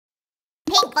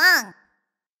Pinkfong.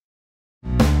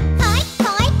 Hi,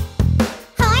 hi.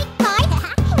 Hi, hi.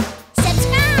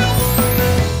 Subscribe.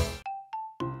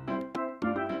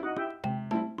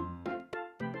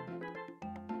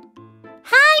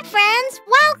 Hi, friends.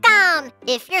 Welcome.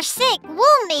 If you're sick,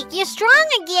 we'll make you strong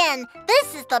again.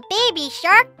 This is the Baby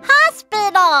Shark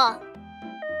Hospital.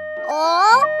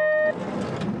 Oh.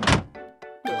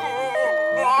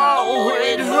 Oh,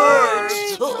 it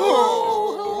hurts!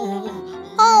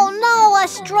 Oh no, a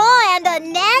straw and a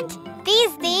net?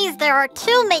 These days there are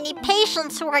too many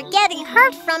patients who are getting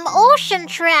hurt from ocean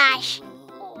trash.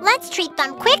 Let's treat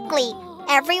them quickly.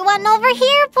 Everyone over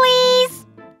here, please.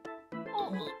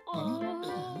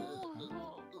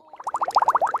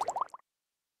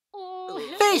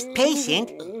 First patient,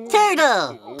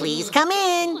 Turtle. Please come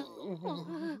in.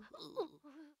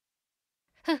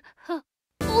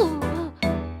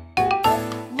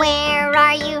 Where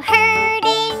are you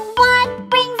hurting? What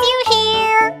brings you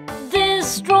here? This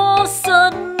straw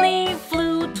suddenly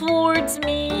flew towards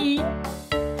me.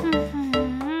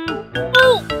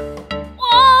 Oh!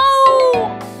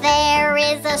 Whoa! There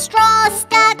is a straw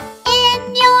stuck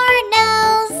in your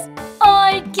nose.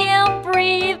 I can't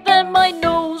breathe and my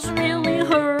nose really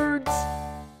hurts.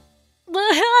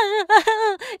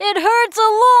 It hurts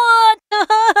a lot.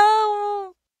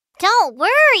 Don't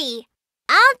worry.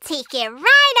 I'll take it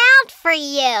right out for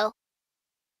you.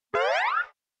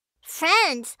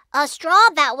 Friends, a straw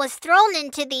that was thrown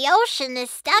into the ocean is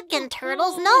stuck in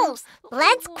Turtle's nose.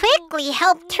 Let's quickly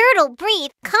help Turtle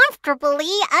breathe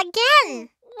comfortably again.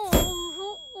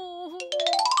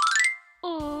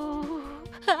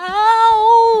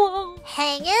 Ow!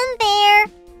 Hang in there.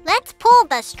 Let's pull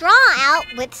the straw out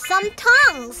with some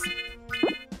tongs.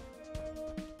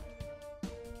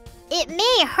 It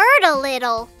may hurt a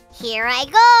little. Here I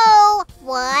go.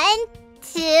 1,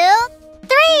 2,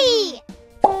 3.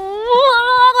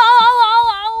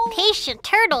 Patient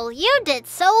Turtle, you did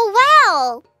so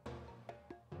well.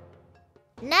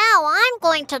 Now I'm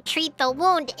going to treat the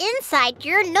wound inside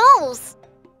your nose.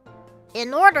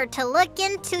 In order to look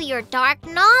into your dark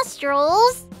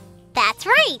nostrils, that's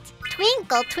right,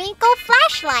 twinkle, twinkle,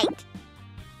 flashlight.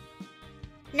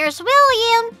 Nurse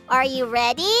William, are you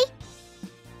ready?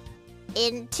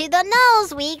 Into the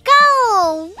nose we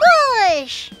go!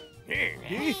 Whoosh!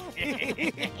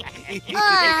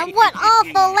 What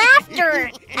awful laughter!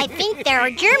 I think there are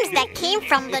germs that came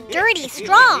from the dirty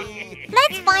straw.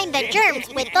 Let's find the germs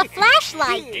with the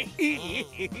flashlight.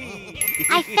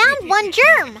 I found one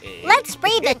germ. Let's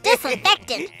spray the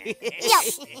disinfectant. Yup,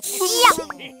 yup.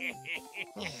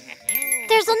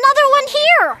 There's another one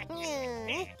here.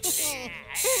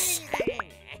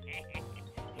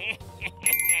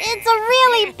 It's a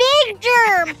really big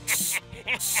germ.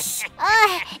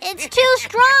 It's too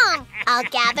strong. I'll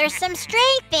gather some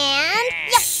strength and...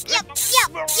 Yup.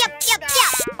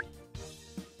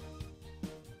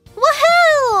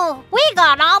 Woohoo! We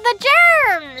got all the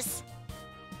germs!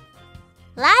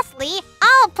 Lastly,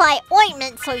 I'll apply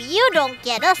ointment so you don't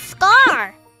get a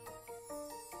scar.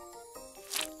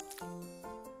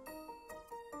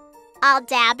 I'll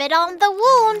dab it on the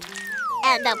wound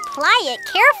and apply it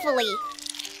carefully.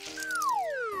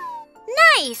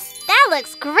 Nice! That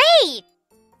looks great!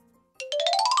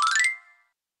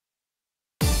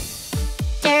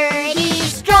 Dirty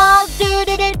straw,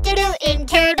 do-do-do-do-do, in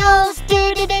turtles,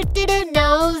 do-do-do-do-do,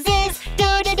 noses,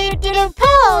 do-do-do-do-do,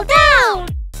 pull down!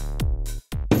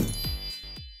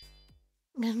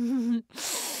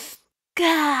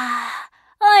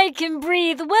 I can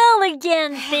breathe well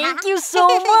again, thank you so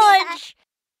much.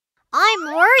 I'm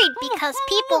worried because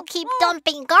people keep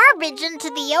dumping garbage into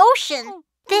the ocean.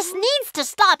 This needs to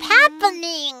stop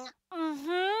happening.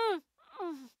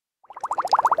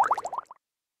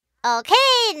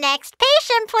 Okay, next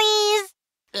patient, please.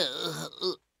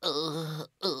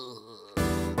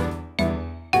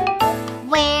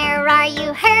 Where are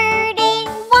you hurting?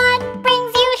 What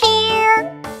brings you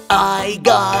here? I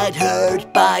got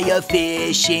hurt by a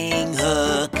fishing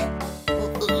hook.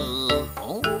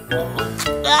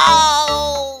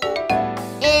 Ow!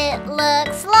 It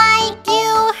looks like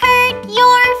you hurt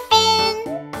your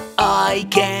fin. I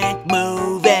can't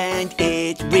move and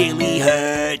it really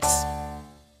hurts.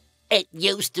 It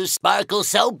used to sparkle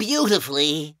so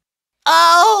beautifully.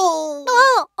 Oh!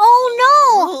 Oh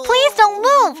no! Please don't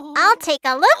move. I'll take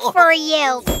a look for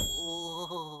you.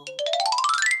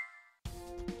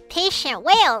 Patient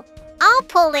whale, I'll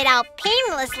pull it out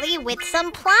painlessly with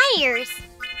some pliers.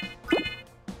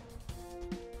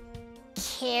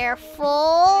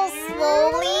 Careful,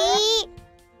 slowly.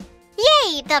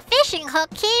 Yay, the fishing hook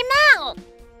came out.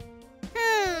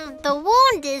 The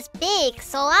wound is big,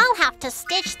 so I'll have to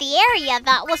stitch the area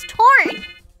that was torn.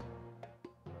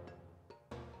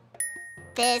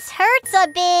 This hurts a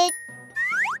bit.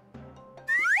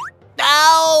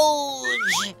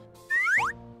 Ouch!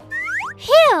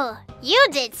 Phew! You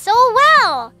did so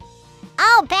well!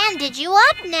 I'll bandage you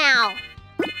up now.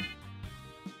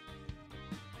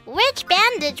 Which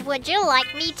bandage would you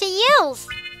like me to use?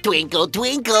 Twinkle,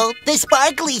 twinkle, the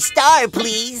sparkly star,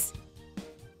 please.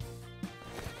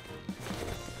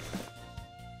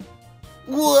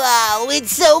 Wow,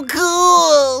 it's so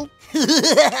cool!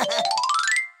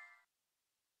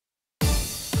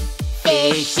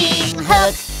 Fishing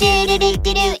hook,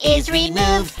 do-do-do-do-do, is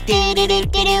removed.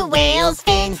 Do-do-do-do-do, whale's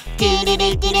fin,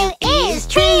 do-do-do-do-do, is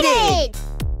treated.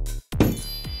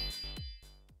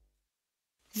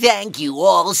 Thank you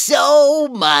all so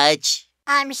much.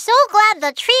 I'm so glad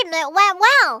the treatment went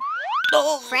well.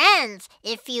 Oh. Friends,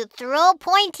 if you throw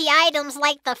pointy items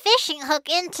like the fishing hook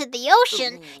into the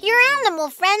ocean, your animal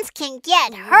friends can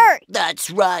get hurt. That's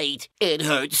right. It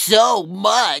hurts so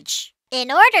much.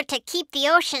 In order to keep the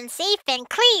ocean safe and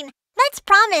clean, let's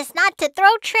promise not to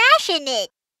throw trash in it.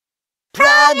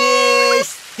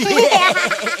 Promise!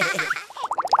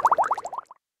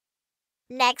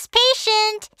 Next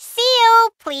patient, Seal,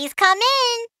 please come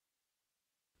in.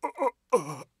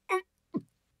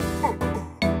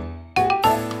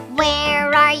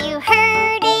 Where are you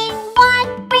hurting?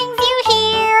 What brings you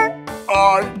here?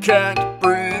 I can't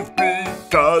breathe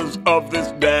because of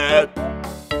this net.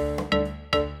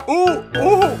 Oh,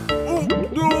 no!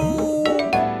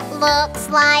 Looks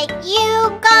like you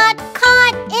got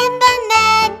caught in the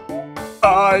net.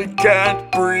 I can't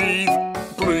breathe.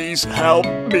 Please help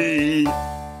me.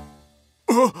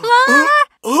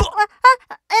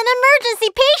 An emergency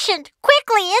patient!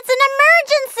 Quickly, it's an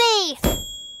emergency!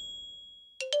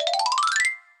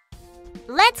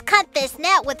 Let's cut this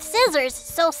net with scissors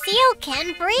so Seal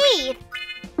can breathe.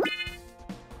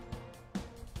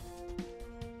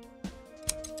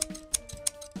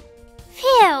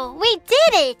 Phew, we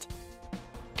did it!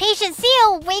 Patient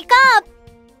Seal, wake up!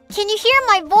 Can you hear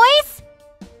my voice?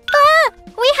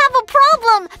 We have a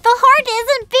problem! The heart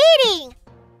isn't beating!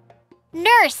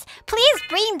 Nurse, please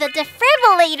bring the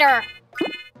defibrillator.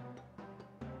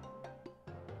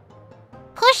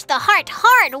 Push the heart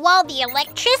hard while the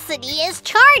electricity is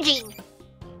charging.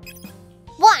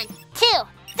 1, 2,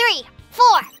 3,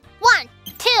 4. 1,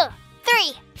 2,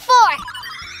 3, 4.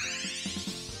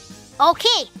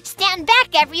 Okay, stand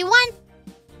back, everyone.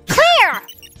 Clear!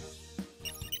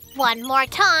 One more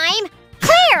time.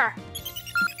 Clear!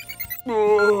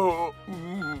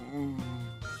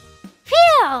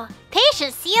 Phew!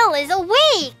 Patient Seal is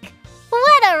awake!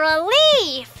 What a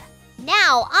relief!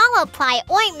 Now I'll apply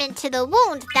ointment to the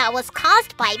wound that was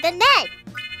caused by the net.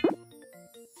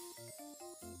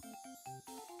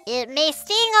 It may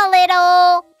sting a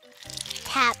little.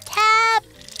 Tap, tap.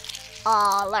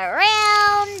 All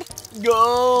around.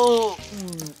 Go!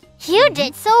 You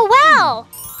did so well!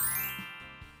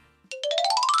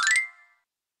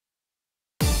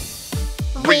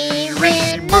 We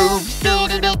removed the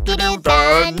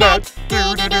net.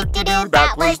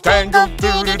 That was tangled.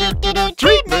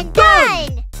 Treatment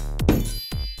done!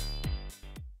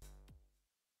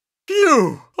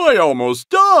 Phew! I almost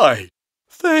died.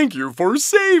 Thank you for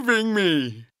saving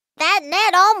me. That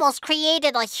net almost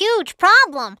created a huge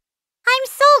problem. I'm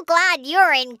so glad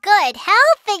you're in good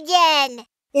health again.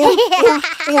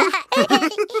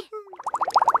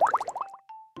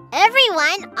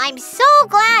 Everyone, I'm so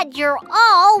glad you're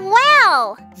all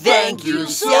well. Thank you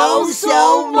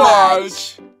so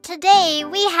much. Today,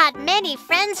 we had many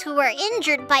friends who were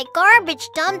injured by garbage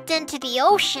dumped into the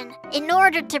ocean. In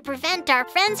order to prevent our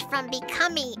friends from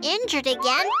becoming injured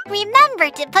again, remember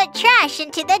to put trash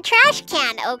into the trash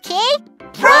can, okay?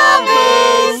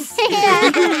 Promise!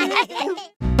 Hey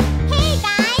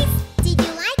guys! Did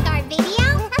you like our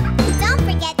video? Don't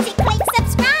forget to click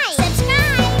subscribe!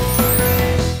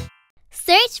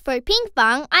 Search for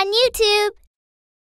Pinkfong on YouTube.